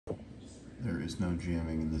There is no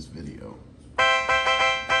jamming in this video.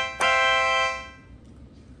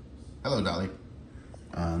 Hello, Dolly.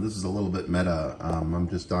 This is a little bit meta. I'm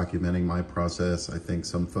just documenting my process. I think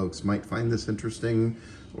some folks might find this interesting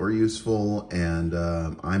or useful, and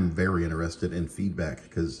I'm very interested in feedback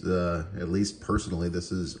because, at least personally,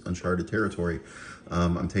 this is uncharted territory.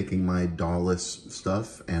 I'm taking my DAWLESS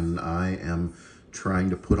stuff and I am trying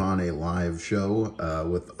to put on a live show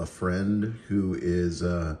with a friend who is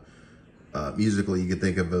musically, you could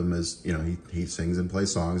think of him as, you know, he sings and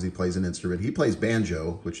plays songs, he plays an instrument, he plays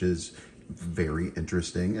banjo, which is very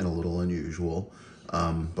interesting and a little unusual.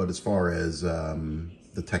 But as far as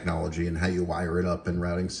the technology and how you wire it up and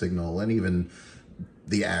routing signal and even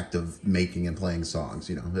the act of making and playing songs,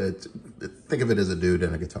 you know, think of it as a dude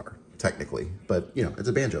and a guitar, technically, but you know, it's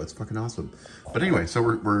a banjo. It's fucking awesome. But anyway, so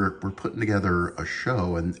we're putting together a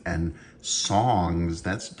show and songs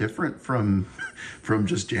that's different from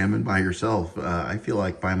just jamming by yourself. I feel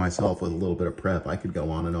like by myself with a little bit of prep, I could go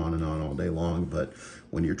on and on and on all day long. But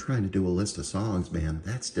when you're trying to do a list of songs, man,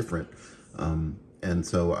 that's different. And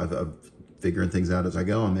so I've figuring things out as I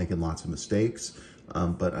go. I'm making lots of mistakes,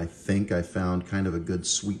 but I think I found kind of a good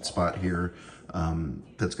sweet spot here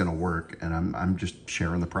that's going to work, and I'm just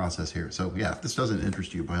sharing the process here. So yeah, if this doesn't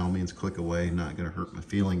interest you, by all means, click away. Not going to hurt my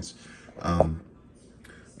feelings.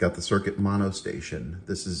 Got the circuit mono station.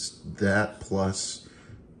 This is that plus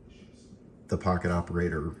the pocket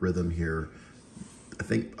operator rhythm here. I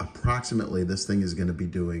think approximately this thing is going to be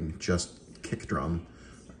doing just kick drum,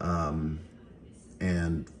 and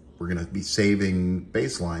we're going to be saving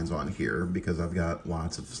bass lines on here because I've got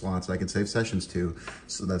lots of slots I can save sessions to.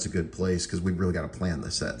 So that's a good place because we really got to plan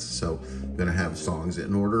the sets. So I'm going to have songs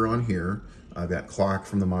in order on here. I've got clock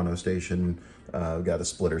from the mono station. I've got a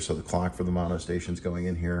splitter, so the clock for the mono station's going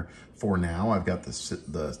in here. For now, I've got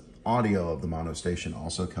the audio of the mono station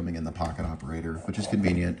also coming in the pocket operator, which is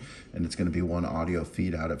convenient. And it's going to be one audio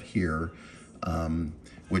feed out of here,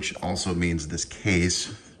 which also means this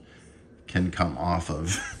case can come off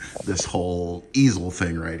of this whole easel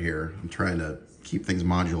thing right here. I'm trying to keep things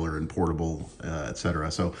modular and portable, etc.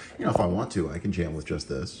 So, you know, if I want to, I can jam with just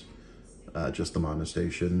this, just the mono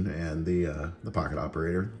station and the pocket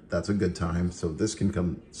operator. That's a good time. So this can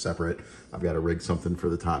come separate. I've got to rig something for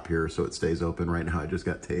the top here so it stays open. Right now, I just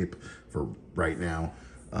got tape for right now.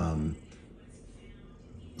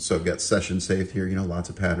 So I've got session saved here, you know, lots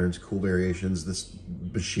of patterns, cool variations. This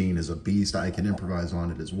machine is a beast. I can improvise on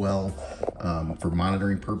it as well. For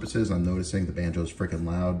monitoring purposes, I'm noticing the banjo is freaking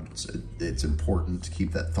loud. It's important to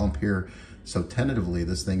keep that thump here. So tentatively,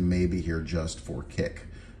 this thing may be here just for kick.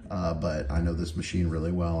 But I know this machine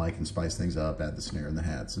really well. I can spice things up, add the snare and the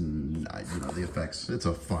hats, and you know, the effects. It's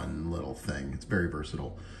a fun little thing. It's very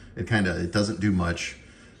versatile. It doesn't do much,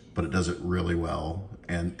 but it does it really well,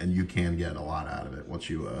 and you can get a lot out of it once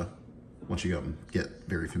you go and get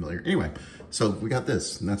very familiar. Anyway, so we got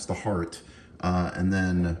this, and that's the heart, and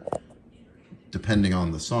then depending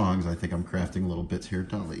on the songs, I think I'm crafting little bits here.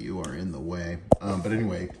 Dolly, you are in the way. But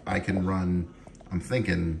anyway, I can run. I'm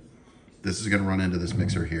thinking this is going to run into this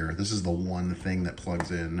mixer here. This is the one thing that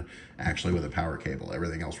plugs in actually with a power cable.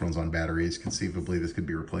 Everything else runs on batteries. Conceivably, this could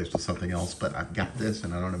be replaced with something else, but I've got this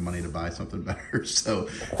and I don't have money to buy something better. So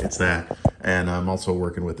it's that. And I'm also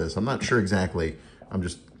working with this. I'm not sure exactly. I'm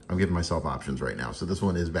giving myself options right now. So this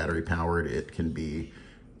one is battery powered. It can be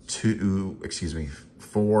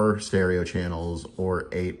 4 stereo channels or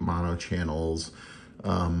 8 mono channels.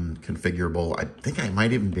 Configurable. I think I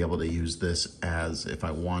might even be able to use this as, if I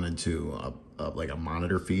wanted to, like a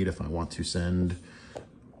monitor feed. If I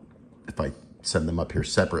send them up here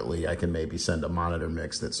separately, I can maybe send a monitor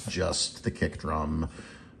mix that's just the kick drum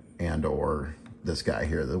and or this guy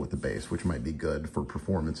here with the bass, which might be good for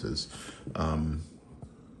performances.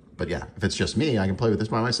 But yeah, if it's just me, I can play with this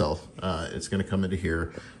by myself. It's going to come into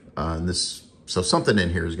here, and so something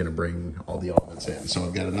in here is going to bring all the elements in. So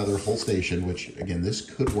I've got another whole station, which again, this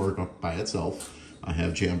could work by itself. I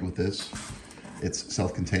have jammed with this. It's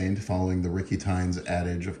self-contained, following the Ricky Tynes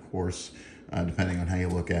adage, of course, depending on how you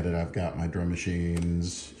look at it. I've got my drum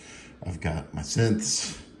machines, I've got my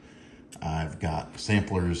synths, I've got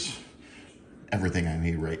samplers, everything I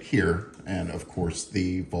need right here. And of course,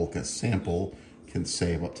 the Volca sample can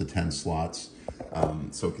save up to 10 slots.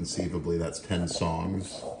 So conceivably, that's 10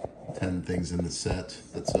 songs. 10 things in the set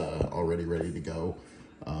that's already ready to go.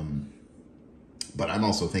 But I'm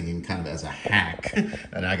also thinking kind of as a hack,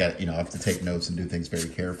 and I got, you know, I have to take notes and do things very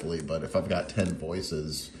carefully, but if I've got 10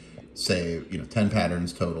 voices, say, you know, 10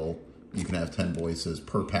 patterns total, you can have 10 voices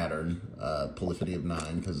per pattern, polyphony of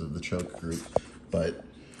 9 because of the choke group. But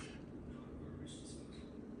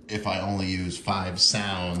if I only use 5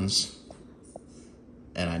 sounds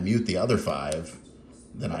and I mute the other 5,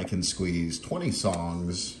 then I can squeeze 20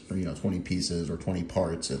 songs, or 20 pieces or 20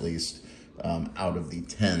 parts at least, out of the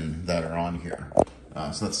 10 that are on here.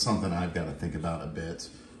 So that's something I've got to think about a bit.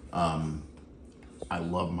 I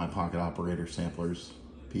love my pocket operator samplers,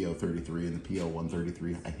 PO33 and the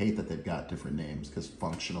PO133. I hate that they've got different names because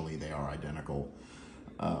functionally they are identical.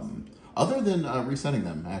 Other than resetting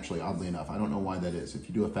them, actually, oddly enough, I don't know why that is. If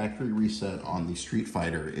you do a factory reset on the Street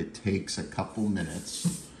Fighter, it takes a couple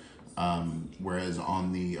minutes, whereas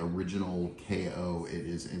on the original KO, it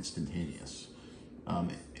is instantaneous.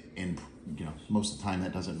 And most of the time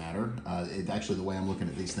that doesn't matter. Actually, the way I'm looking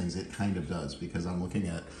at these things, it kind of does, because I'm looking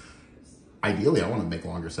at, ideally, I want to make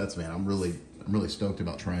longer sets, man. I'm really stoked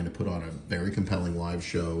about trying to put on a very compelling live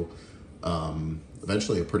show.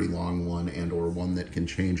 Eventually a pretty long one, and or one that can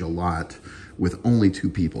change a lot with only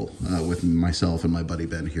 2 people, with myself and my buddy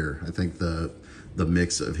Ben here. I think the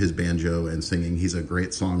mix of his banjo and singing, he's a great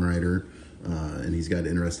songwriter, and he's got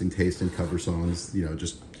interesting taste in cover songs,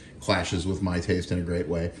 just clashes with my taste in a great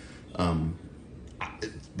way.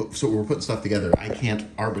 So we're putting stuff together. I can't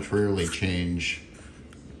arbitrarily change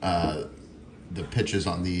the pitches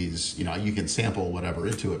on these. You can sample whatever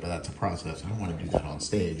into it, but that's a process. I don't want to do that on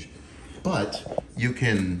stage. But you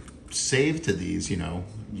can save to these, you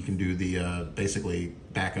can do the, basically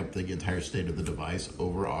back up the entire state of the device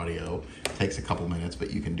over audio. It takes a couple minutes,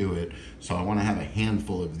 but you can do it. So I want to have a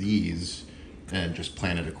handful of these and just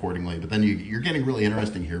plan it accordingly. But then you're getting really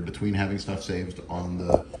interesting here between having stuff saved on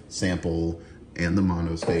the sample and the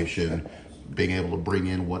mono station, being able to bring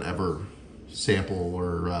in whatever sample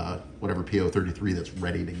or whatever PO33 that's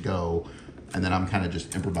ready to go. And then I'm kind of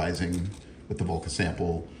just improvising with the Volca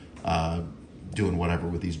sample, doing whatever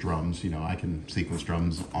with these drums. I can sequence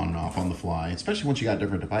drums on and off on the fly, especially once you got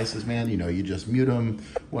different devices, man. You just mute them,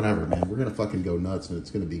 whatever, man. We're gonna fucking go nuts, and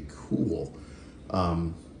it's gonna be cool.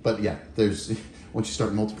 But yeah, once you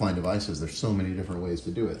start multiplying devices, there's so many different ways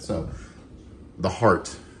to do it. So the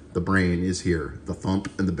heart, the brain is here, the thump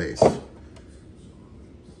and the bass.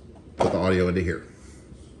 Put the audio into here.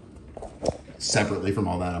 Separately from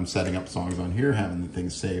all that, I'm setting up songs on here, having the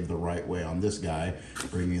things saved the right way on this guy,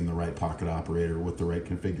 bringing in the right pocket operator with the right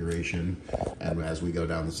configuration. And as we go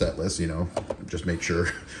down the set list, just make sure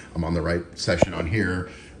I'm on the right session on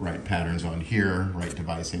here, right patterns on here, right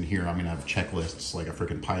device in here. I'm gonna have checklists like a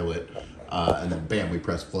freaking pilot, and then bam, we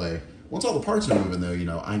press play. Once all the parts are moving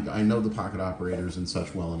though, I know the pocket operators and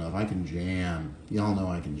such well enough. I can jam. Y'all know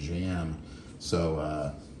I can jam.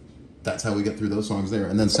 So, that's how we get through those songs there.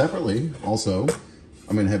 And then separately, also,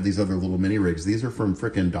 I'm gonna have these other little mini rigs. These are from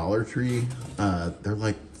frickin' Dollar Tree. They're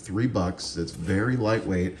like $3. It's very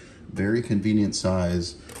lightweight, very convenient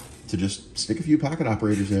size to just stick a few pocket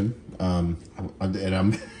operators in. And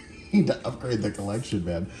I'm need to upgrade the collection,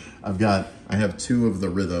 man. I have 2 of the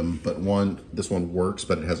Rhythm, but this one works,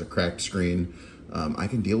 but it has a cracked screen. I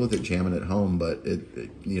can deal with it jamming at home, but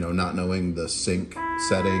not knowing the sync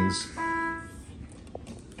settings.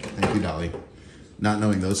 Thank you, Dolly. Not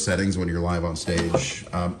knowing those settings when you're live on stage,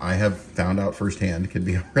 I have found out firsthand can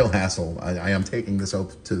be a real hassle. I am taking this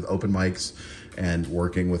to open mics and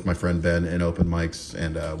working with my friend Ben in open mics,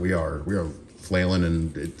 and we are flailing,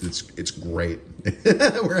 and it's great.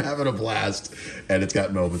 We're having a blast, and it's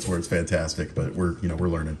got moments where it's fantastic, but we're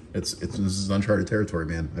learning. This is uncharted territory,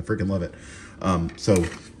 man. I freaking love it. So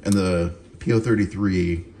in the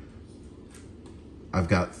PO33, I've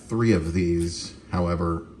got 3 of these.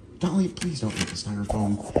 However, Dolly, please don't eat the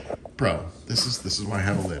styrofoam. Bro, this is why I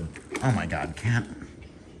have a lid. Oh my God,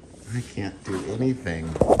 I can't do anything.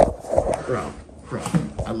 Bro,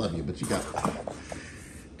 I love you, but you got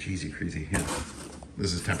cheesy crazy. Yeah,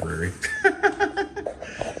 this is temporary.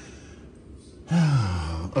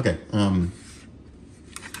 Okay,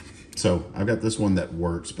 so I've got this one that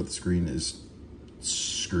works, but the screen is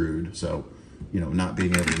screwed. So, not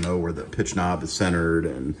being able to know where the pitch knob is centered,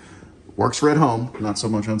 and works for at home, not so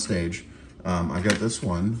much on stage. I've got this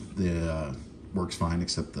one that works fine,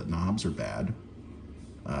 except the knobs are bad,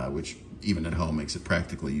 which even at home makes it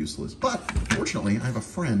practically useless. But fortunately, I have a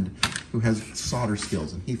friend who has solder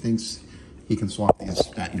skills, and he thinks he can swap these,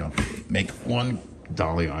 make one.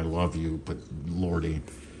 Dolly, I love you, but Lordy,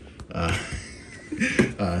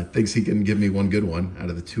 thinks he can give me one good one out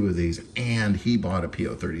of the 2 of these, and he bought a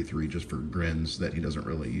PO33 just for grins that he doesn't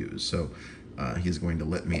really use. So he's going to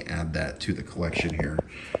let me add that to the collection here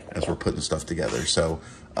as we're putting stuff together. So,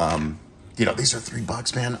 these are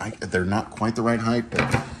 $3, man. They're not quite the right height,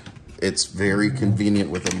 but it's very convenient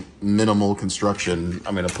with a minimal construction.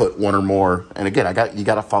 I'm going to put 1 or more. And again, you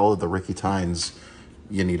got to follow the Ricky Tynes.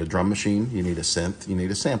 You need a drum machine, you need a synth, you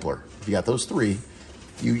need a sampler. If you got those 3,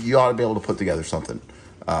 you ought to be able to put together something.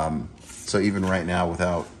 So even right now,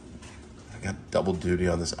 without, I got double duty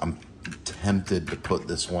on this, I'm tempted to put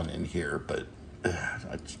this one in here, but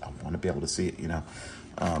I want to be able to see it, you know.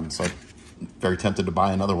 So I'm very tempted to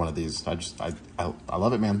buy another one of these. I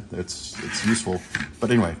love it, man. It's useful. But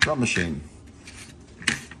anyway, drum machine,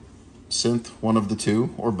 synth, one of the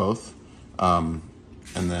two or both, and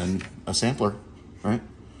then a sampler, right?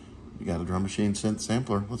 You got a drum machine, synth,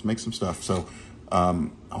 sampler. Let's make some stuff. So I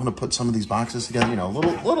want to put some of these boxes together. You know, a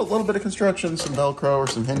little bit of construction, some Velcro or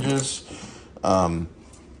some hinges.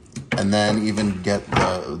 And then even get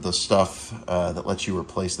the stuff that lets you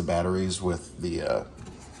replace the batteries with the,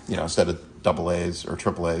 you know, instead of AA's or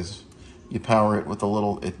AAA's, you power it with a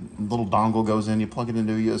little dongle goes in, you plug it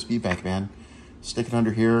into a USB bank, man. Stick it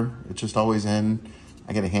under here, it's just always in.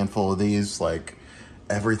 I get a handful of these, like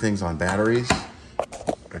everything's on batteries,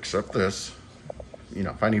 except this. You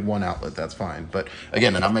know, if I need one outlet, that's fine. But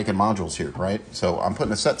again, and I'm making modules here, right? So I'm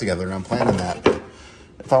putting a set together and I'm planning that.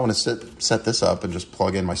 If I want to set this up and just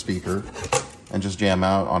plug in my speaker and just jam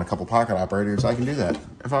out on a couple pocket operators, I can do that.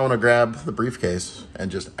 If I want to grab the briefcase and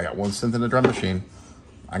just, I got one synth in the drum machine,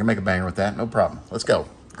 I can make a banger with that, no problem. Let's go.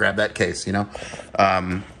 Grab that case, you know.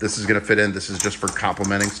 This is going to fit in. This is just for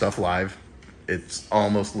complementing stuff live. It's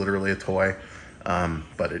almost literally a toy,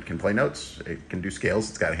 but it can play notes. It can do scales.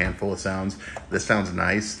 It's got a handful of sounds. This sounds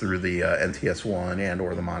nice through the NTS1 and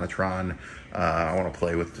or the Monotron. I want to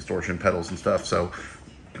play with distortion pedals and stuff, so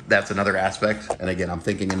that's another aspect. And again, I'm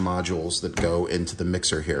thinking in modules that go into the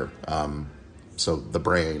mixer here. So the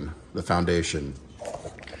brain, the foundation,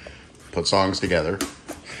 put songs together,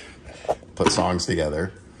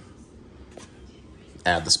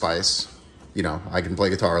 add the spice. You know, I can play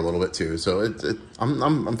guitar a little bit too. So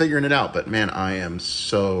I'm figuring it out, but man, I am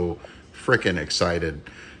so freaking excited.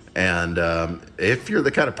 And if you're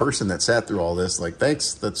the kind of person that sat through all this, like,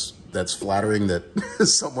 thanks, that's flattering that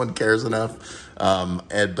someone cares enough.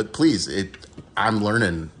 But please, I'm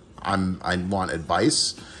learning. I want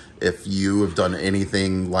advice. If you have done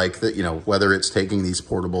anything like that, you know, whether it's taking these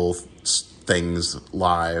portable things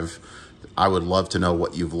live, I would love to know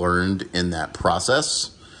what you've learned in that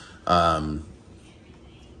process.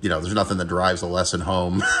 You know, there's nothing that drives a lesson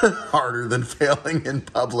home harder than failing in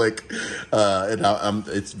public.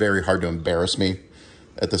 It's very hard to embarrass me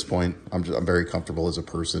at this point. I'm very comfortable as a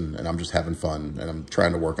person, and I'm just having fun, and I'm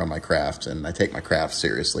trying to work on my craft, and I take my craft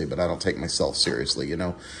seriously, but I don't take myself seriously, you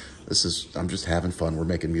know. I'm just having fun. We're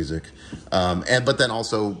making music. But then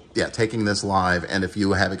also, yeah, taking this live, and if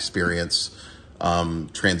you have experience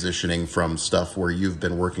transitioning from stuff where you've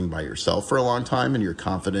been working by yourself for a long time and you're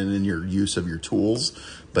confident in your use of your tools,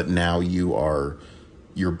 but now you're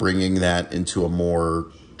bringing that into a more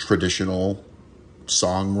traditional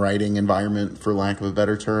songwriting environment, for lack of a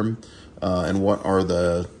better term, and what are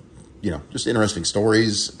the, you know, just interesting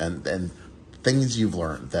stories and things you've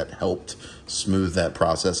learned that helped smooth that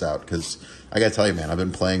process out. Because I gotta tell you, man, I've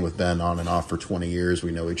been playing with Ben on and off for 20 years.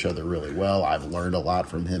 We know each other really well. I've learned a lot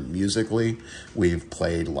from him musically. We've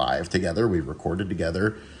played live together. We've recorded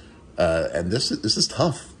together. And this is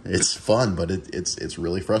tough. It's fun, but it's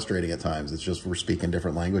really frustrating at times. It's just we're speaking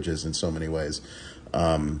different languages in so many ways.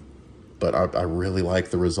 But I really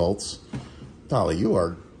like the results. Dolly, you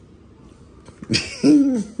are...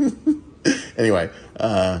 Anyway,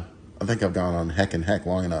 I think I've gone on heck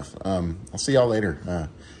long enough. I'll see y'all later.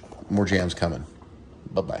 More jams coming.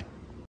 Bye-bye.